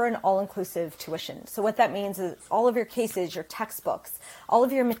 we offer an all-inclusive tuition. So what that means is all of your cases, your textbooks, all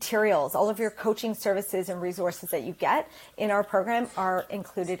of your materials, all of your coaching services and resources that you get in our program are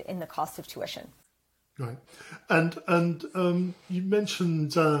included in the cost of tuition. Right. And you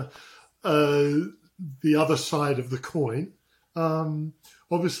mentioned the other side of the coin.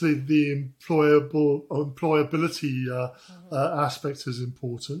 obviously the employability aspect is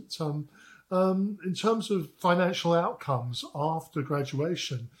important. In terms of financial outcomes after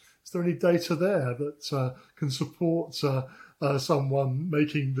graduation, is there any data there that can support someone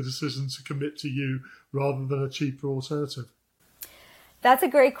making the decision to commit to you rather than a cheaper alternative? That's a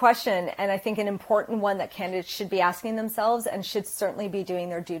great question, and I think an important one that candidates should be asking themselves and should certainly be doing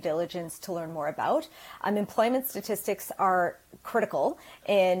their due diligence to learn more about. Employment statistics are critical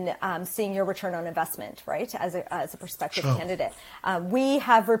in seeing your return on investment, right, as a prospective candidate. We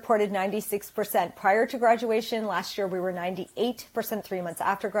have reported 96% prior to graduation. Last year we were 98% 3 months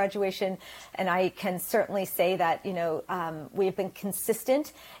after graduation, and I can certainly say that, we've been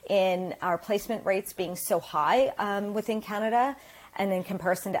consistent in our placement rates being so high within Canada and in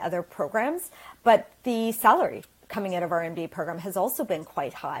comparison to other programs. But the salary coming out of our MBA program has also been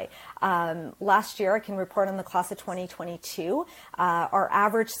quite high. Last year, I can report on the class of 2022, our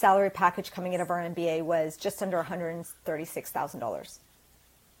average salary package coming out of our MBA was just under $136,000.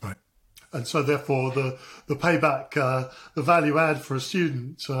 Right. And so therefore the payback, the value add for a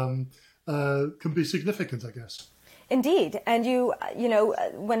student can be significant, I guess. Indeed. And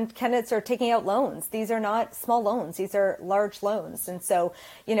when candidates are taking out loans, these are not small loans. These are large loans. And so,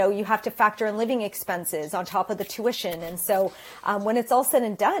 you have to factor in living expenses on top of the tuition. And so when it's all said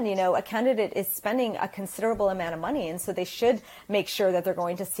and done, a candidate is spending a considerable amount of money. And so they should make sure that they're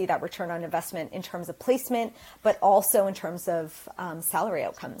going to see that return on investment in terms of placement, but also in terms of salary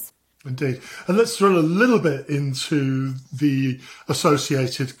outcomes. Indeed. And let's drill a little bit into the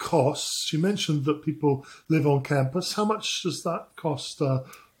associated costs. You mentioned that people live on campus. How much does that cost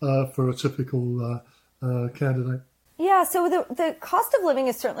for a typical candidate? Yeah, so the cost of living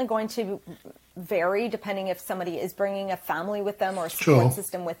is certainly going to vary depending if somebody is bringing a family with them or a support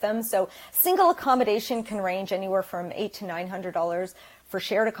system with them. So single accommodation can range anywhere from $800 to $900 for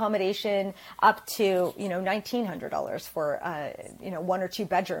shared accommodation, up to $1,900 for one or two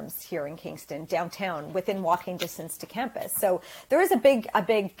bedrooms here in Kingston downtown within walking distance to campus. So there is a big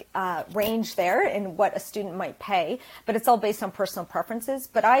range there in what a student might pay, but it's all based on personal preferences.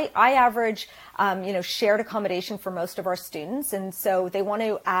 But I average shared accommodation for most of our students, and so they want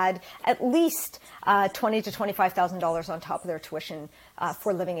to add at least $20,000 to $25,000 on top of their tuition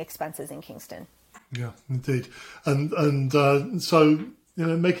for living expenses in Kingston. Yeah, indeed, and so.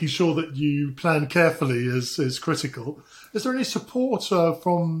 Making sure that you plan carefully is critical. Is there any support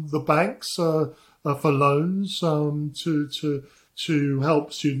from the banks for loans to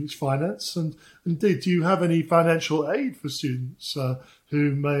help students finance? And indeed, do you have any financial aid for students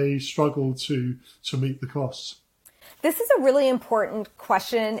who may struggle to meet the costs? This is a really important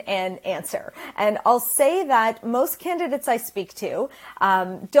question and answer. And I'll say that most candidates I speak to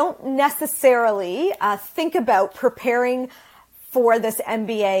don't necessarily think about preparing for this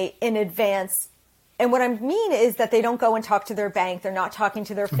MBA in advance. And what I mean is that they don't go and talk to their bank. They're not talking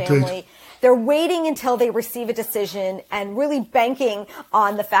to their family. Indeed. They're waiting until they receive a decision and really banking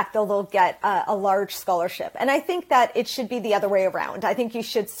on the fact that they'll get a large scholarship. And I think that it should be the other way around. I think you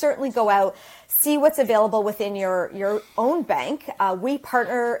should certainly go out, see what's available within your own bank. We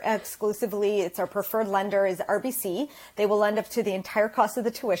partner exclusively. It's our preferred lender is RBC. They will lend up to the entire cost of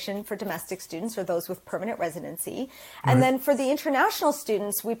the tuition for domestic students or those with permanent residency. And then for the international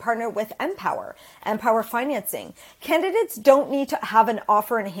students, we partner with Empower Financing. Candidates don't need to have an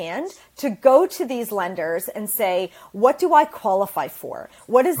offer in hand to go to these lenders and say, what do I qualify for?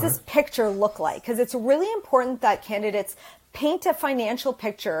 What does this picture look like? Because it's really important that candidates paint a financial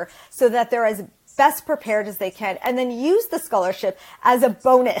picture so that they're as best prepared as they can, and then use the scholarship as a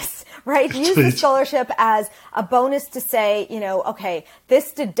bonus, right? Use the scholarship as a bonus to say, okay,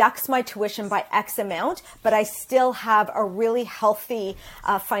 this deducts my tuition by X amount, but I still have a really healthy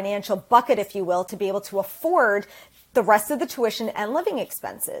financial bucket, if you will, to be able to afford the rest of the tuition and living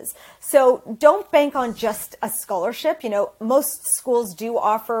expenses. So don't bank on just a scholarship. Most schools do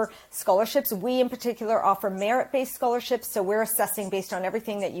offer scholarships. We in particular offer merit-based scholarships. So we're assessing based on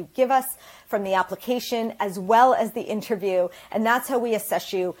everything that you give us from the application as well as the interview. And that's how we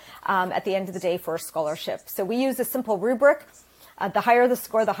assess you at the end of the day for a scholarship. So we use a simple rubric. The higher the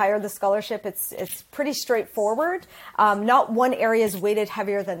score, the higher the scholarship. It's pretty straightforward. Not one area is weighted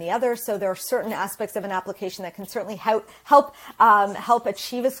heavier than the other. So there are certain aspects of an application that can certainly help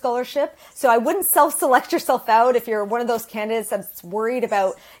achieve a scholarship. So I wouldn't self-select yourself out if you're one of those candidates that's worried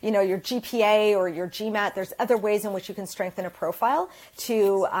about, your GPA or your GMAT. There's other ways in which you can strengthen a profile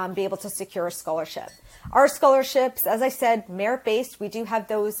to be able to secure a scholarship. Our scholarships, as I said, merit-based. We do have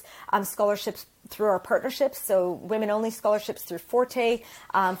those scholarships through our partnerships. So women-only scholarships through Forte.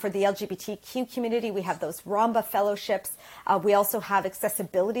 For the LGBTQ community, we have those Rhomba fellowships. We also have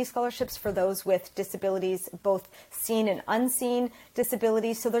accessibility scholarships for those with disabilities, both seen and unseen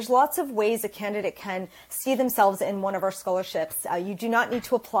disabilities. So there's lots of ways a candidate can see themselves in one of our scholarships. You do not need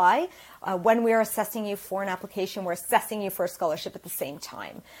to apply. When we are assessing you for an application, we're assessing you for a scholarship at the same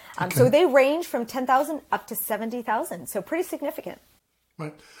time. So they range from 10,000 up to 70,000. So pretty significant.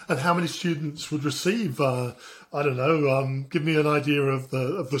 Right. And how many students would receive, I don't know, give me an idea of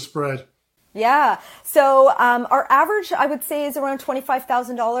the spread. Yeah. So our average, I would say, is around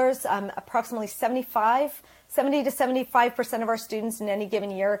 $25,000. Approximately 70 to 75% of our students in any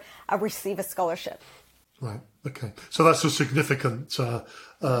given year receive a scholarship. Right. Okay. So that's a significant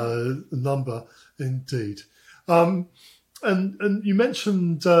number indeed. And you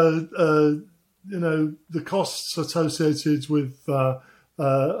mentioned, the costs associated with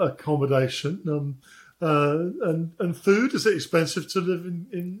accommodation and food. Is it expensive to live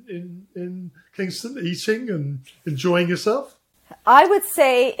in Kingston, eating and enjoying yourself? I would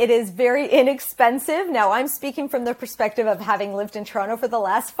say it is very inexpensive. Now, I'm speaking from the perspective of having lived in Toronto for the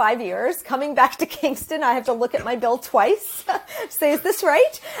last 5 years. Coming back to Kingston, I have to look at my bill twice. Say, is this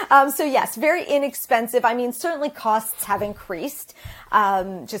right? So yes, very inexpensive. I mean, certainly costs have increased,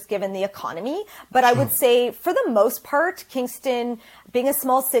 just given the economy. But I would say for the most part, Kingston, being a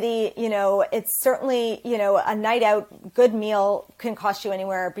small city, it's certainly, a night out, good meal can cost you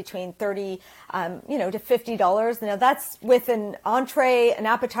anywhere between $30, to $50. Now that's with an entree, an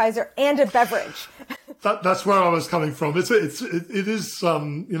appetizer, and a beverage. That's where I was coming from. It is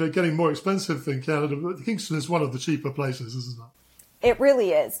getting more expensive than Canada, but Kingston is one of the cheaper places, isn't it? It really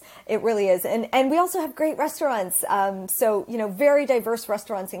is. It really is. And we also have great restaurants. So, very diverse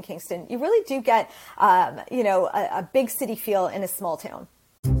restaurants in Kingston. You really do get, a big city feel in a small town.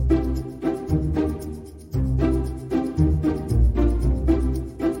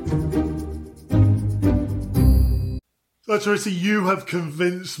 So, Teresa, you have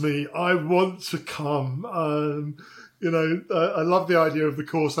convinced me. I want to come. I love the idea of the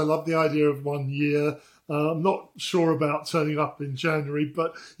course. I love the idea of 1 year. I'm not sure about turning up in January,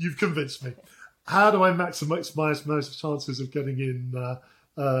 but you've convinced me. How do I maximize my chances of getting in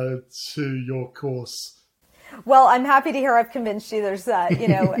to your course? Well, I'm happy to hear I've convinced you. There's,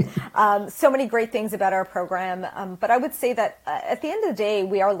 so many great things about our program. But I would say that at the end of the day,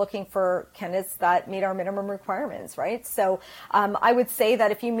 we are looking for candidates that meet our minimum requirements, right? So I would say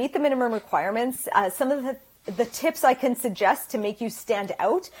that if you meet the minimum requirements, some of the tips I can suggest to make you stand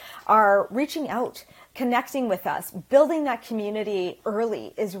out are reaching out, connecting with us, building that community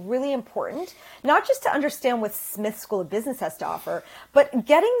early is really important, not just to understand what Smith School of Business has to offer, but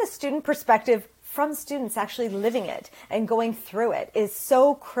getting the student perspective from students actually living it and going through it is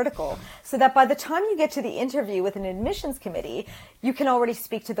so critical, so that by the time you get to the interview with an admissions committee, you can already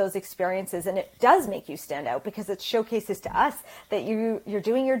speak to those experiences. And it does make you stand out because it showcases to us that you're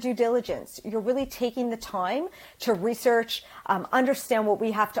doing your due diligence. You're really taking the time to research, understand what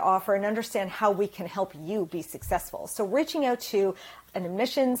we have to offer, and understand how we can help you be successful. So reaching out to an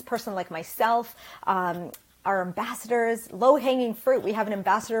admissions person like myself, our ambassadors, low-hanging fruit. We have an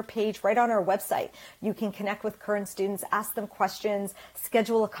ambassador page right on our website. You can connect with current students, ask them questions,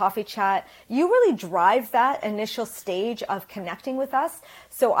 schedule a coffee chat. You really drive that initial stage of connecting with us.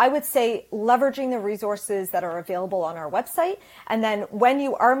 So I would say leveraging the resources that are available on our website. And then when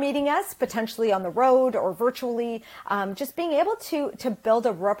you are meeting us, potentially on the road or virtually, just being able to build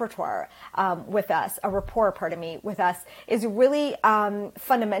a rapport with us is really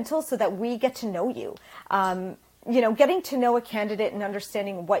fundamental so that we get to know you. Getting to know a candidate and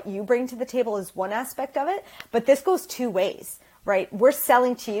understanding what you bring to the table is one aspect of it, but this goes two ways, right? We're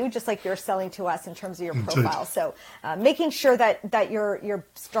selling to you just like you're selling to us in terms of your profile. So making sure that you're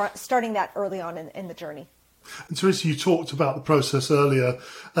starting that early on in the journey. And Teresa, you talked about the process earlier,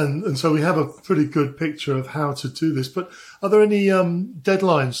 and so we have a pretty good picture of how to do this, but are there any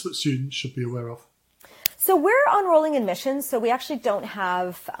deadlines that students should be aware of? So we're on rolling admissions, so we actually don't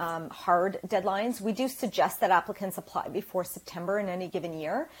have hard deadlines. We do suggest that applicants apply before September in any given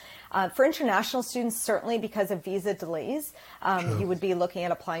year. For international students, certainly because of visa delays, you would be looking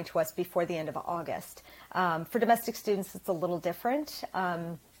at applying to us before the end of August. For domestic students, it's a little different.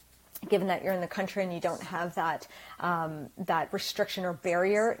 Given that you're in the country and you don't have that restriction or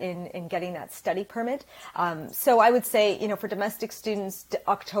barrier in getting that study permit. So I would say, for domestic students,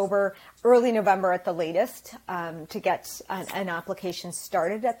 October, early November at the latest, to get an application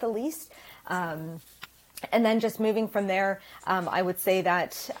started at the least. And then just moving from there, I would say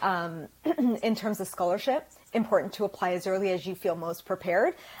that in terms of scholarship, important to apply as early as you feel most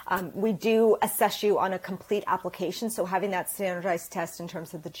prepared. We do assess you on a complete application, so having that standardized test in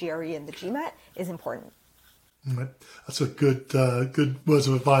terms of the GRE and the GMAT is important. Right. That's a good words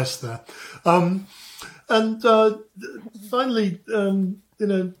of advice there. Finally,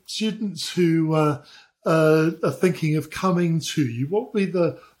 students who are thinking of coming to you, what would be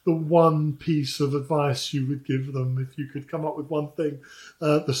the one piece of advice you would give them if you could come up with one thing,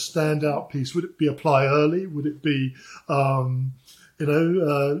 the standout piece? Would it be apply early? Would it be,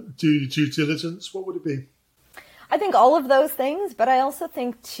 do due diligence? What would it be? I think all of those things, but I also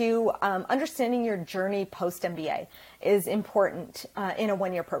think too, understanding your journey post-MBA is important in a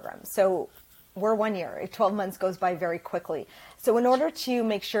one-year program. So we're 1 year, 12 months goes by very quickly. So in order to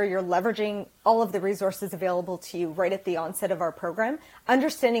make sure you're leveraging all of the resources available to you right at the onset of our program,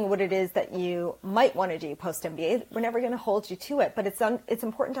 understanding what it is that you might want to do post-MBA, we're never going to hold you to it, but it's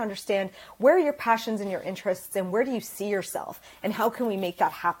important to understand where are your passions and your interests and where do you see yourself and how can we make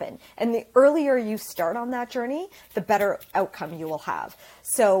that happen? And the earlier you start on that journey, the better outcome you will have.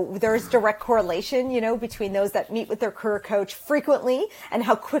 So there's direct correlation, between those that meet with their career coach frequently and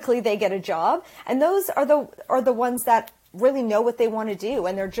how quickly they get a job. And those are the ones that really know what they want to do,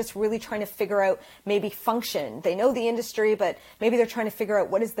 and they're just really trying to figure out maybe function. They know the industry, but maybe they're trying to figure out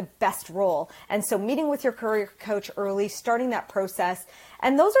what is the best role. And so meeting with your career coach early, starting that process,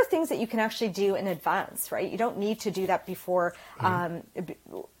 and those are things that you can actually do in advance, right? You don't need to do that before,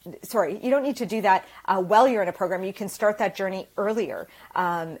 you don't need to do that while you're in a program. You can start that journey earlier.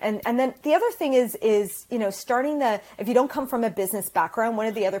 And then the other thing is starting if you don't come from a business background, one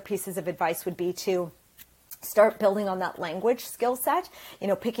of the other pieces of advice would be to start building on that language skill set,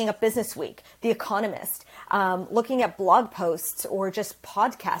 picking up Business Week, The Economist, looking at blog posts or just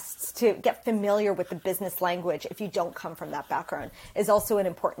podcasts to get familiar with the business language if you don't come from that background is also an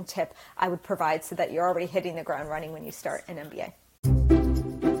important tip I would provide so that you're already hitting the ground running when you start an MBA.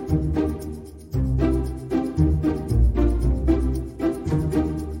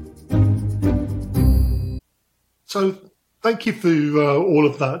 So thank you for all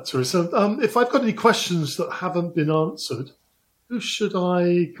of that, Teresa. If I've got any questions that haven't been answered, who should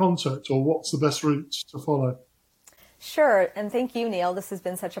I contact or what's the best route to follow? Sure. And thank you, Neil. This has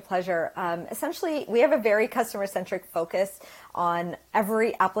been such a pleasure. Essentially, we have a very customer-centric focus on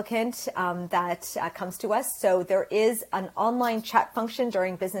every applicant that comes to us. So there is an online chat function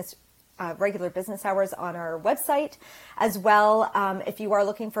during regular business hours on our website. As well, if you are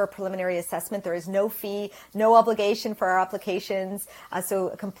looking for a preliminary assessment, there is no fee, no obligation for our applications. So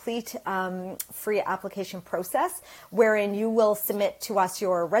a complete free application process wherein you will submit to us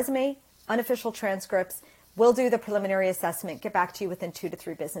your resume, unofficial transcripts. We'll do the preliminary assessment, get back to you within 2 to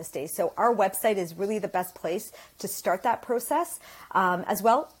 3 business days. So our website is really the best place to start that process. As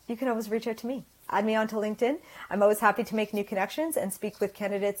well, you can always reach out to me. Add me onto LinkedIn. I'm always happy to make new connections and speak with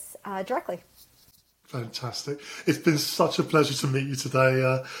candidates directly. Fantastic. It's been such a pleasure to meet you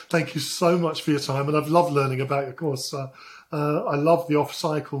today. Thank you so much for your time. And I've loved learning about your course. I love the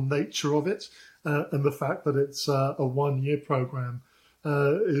off-cycle nature of it and the fact that it's a 1-year program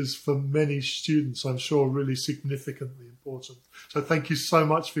is for many students, I'm sure, really significantly important. So thank you so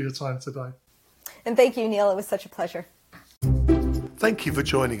much for your time today. And thank you, Neil. It was such a pleasure. Thank you for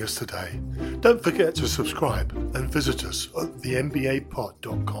joining us today. Don't forget to subscribe and visit us at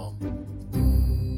thembapod.com.